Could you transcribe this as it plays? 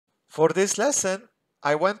For this lesson,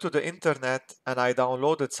 I went to the internet and I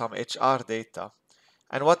downloaded some HR data.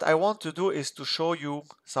 And what I want to do is to show you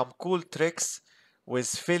some cool tricks with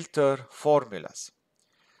filter formulas.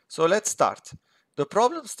 So let's start. The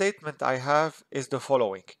problem statement I have is the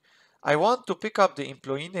following. I want to pick up the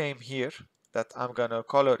employee name here that I'm gonna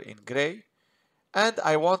color in gray, and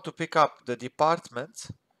I want to pick up the department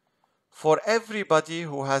for everybody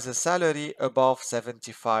who has a salary above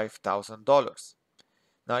 $75,000.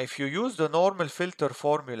 Now, if you use the normal filter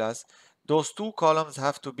formulas, those two columns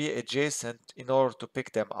have to be adjacent in order to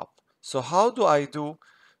pick them up. So how do I do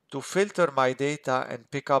to filter my data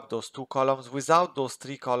and pick up those two columns without those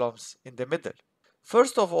three columns in the middle?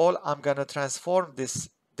 First of all, I'm going to transform this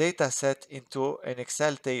data set into an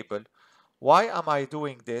Excel table. Why am I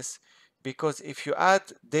doing this? Because if you add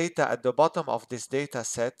data at the bottom of this data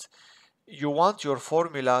set, you want your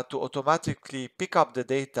formula to automatically pick up the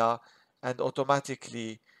data and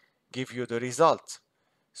automatically give you the result.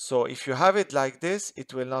 So if you have it like this,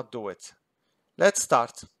 it will not do it. Let's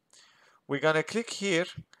start. We're going to click here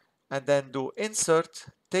and then do insert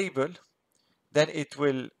table. Then it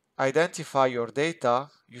will identify your data.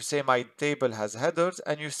 You say my table has headers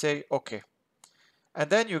and you say OK.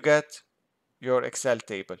 And then you get your Excel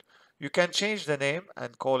table. You can change the name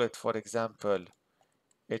and call it, for example,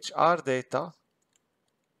 HR data,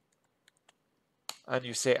 and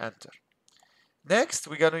you say enter. Next,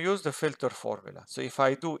 we're going to use the filter formula. So if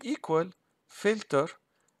I do equal filter,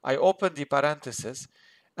 I open the parentheses,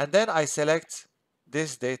 and then I select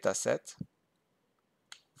this data set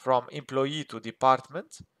from employee to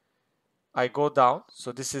department. I go down,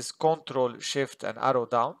 so this is Control, Shift, and arrow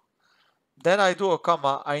down. Then I do a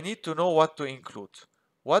comma. I need to know what to include.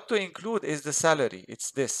 What to include is the salary. It's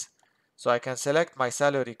this. So I can select my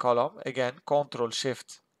salary column. Again, Control,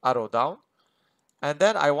 Shift, arrow down. And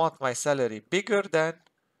then I want my salary bigger than.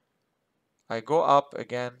 I go up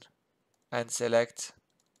again and select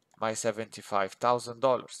my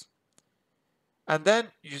 $75,000. And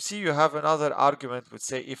then you see you have another argument which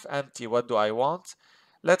say if empty, what do I want?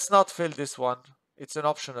 Let's not fill this one. It's an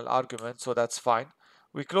optional argument, so that's fine.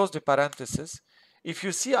 We close the parentheses. If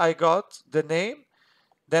you see I got the name,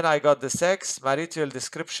 then I got the sex, marital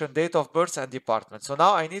description, date of birth, and department. So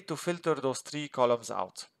now I need to filter those three columns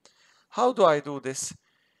out. How do I do this?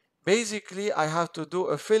 Basically, I have to do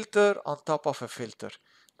a filter on top of a filter.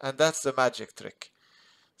 And that's the magic trick.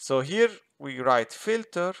 So here we write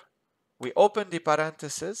filter, we open the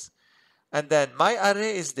parentheses, and then my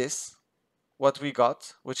array is this, what we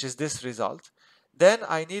got, which is this result. Then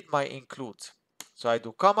I need my include. So I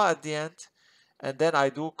do comma at the end, and then I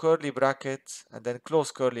do curly bracket, and then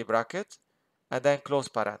close curly bracket, and then close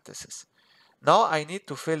parentheses. Now I need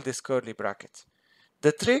to fill this curly bracket.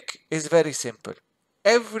 The trick is very simple.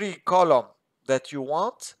 Every column that you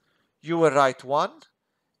want, you will write 1.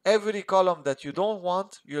 Every column that you don't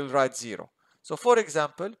want, you'll write 0. So for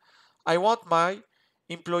example, I want my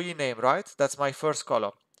employee name, right? That's my first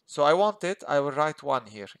column. So I want it, I will write 1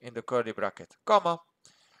 here in the curly bracket, comma.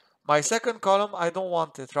 My second column, I don't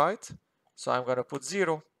want it, right? So I'm going to put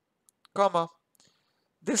 0, comma.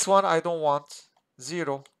 This one I don't want,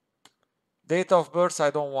 0. Date of birth I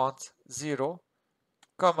don't want, 0,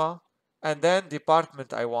 comma. And then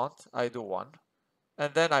department I want, I do 1.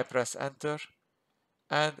 And then I press enter.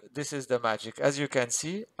 And this is the magic. As you can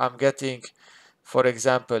see, I'm getting, for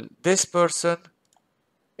example, this person,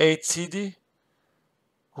 8CD,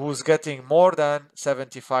 who's getting more than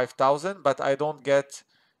 75,000, but I don't get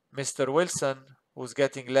Mr. Wilson, who's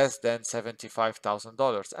getting less than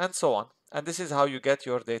 $75,000, and so on. And this is how you get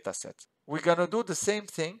your data set. We're going to do the same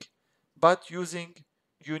thing, but using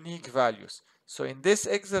unique values. So in this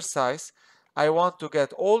exercise, I want to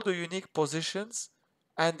get all the unique positions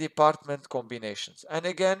and department combinations. And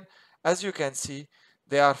again, as you can see,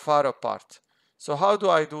 they are far apart. So how do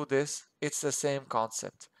I do this? It's the same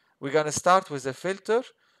concept. We're going to start with a filter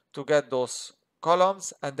to get those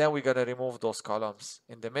columns, and then we're going to remove those columns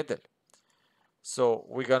in the middle. So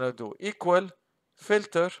we're going to do equal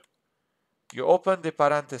filter. You open the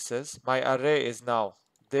parentheses. My array is now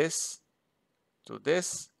this to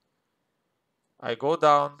this. I go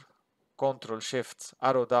down, Control Shift,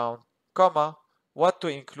 arrow down, comma. What to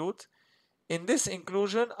include? In this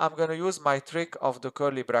inclusion, I'm going to use my trick of the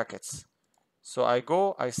curly brackets. So I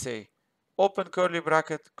go, I say open curly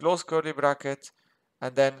bracket, close curly bracket,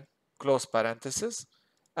 and then close parentheses.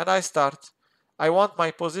 And I start. I want my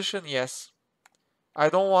position, yes. I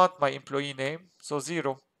don't want my employee name, so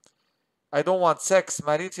 0. I don't want sex,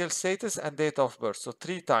 marital status, and date of birth, so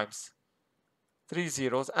 3 times. 3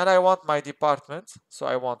 zeros. And I want my department, so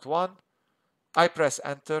I want 1. I press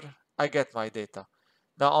enter, I get my data.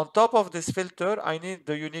 Now on top of this filter, I need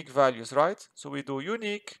the unique values, right? So we do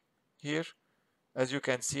unique here, as you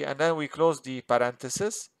can see, and then we close the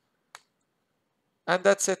parenthesis, and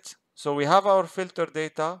that's it. So we have our filter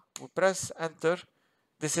data, we press enter.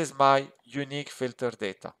 This is my unique filter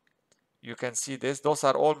data. You can see this, those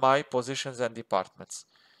are all my positions and departments.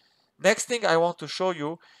 Next thing I want to show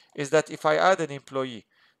you is that if I add an employee,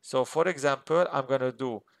 so for example, I'm going to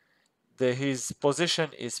do his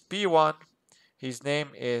position is P1, his name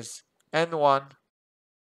is N1,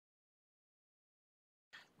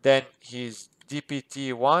 then his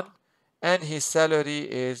DPT1, and his salary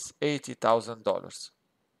is $80,000.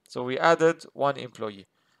 So we added one employee.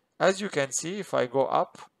 As you can see, if I go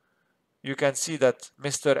up, you can see that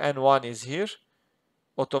Mr. N1 is here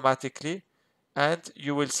automatically, and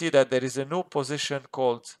you will see that there is a new position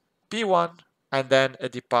called P1 and then a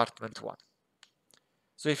department 1.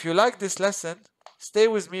 So if you like this lesson, stay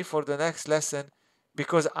with me for the next lesson,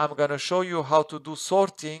 because I'm going to show you how to do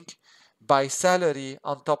sorting by salary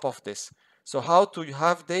on top of this. So how to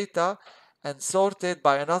have data and sort it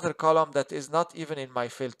by another column that is not even in my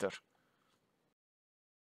filter.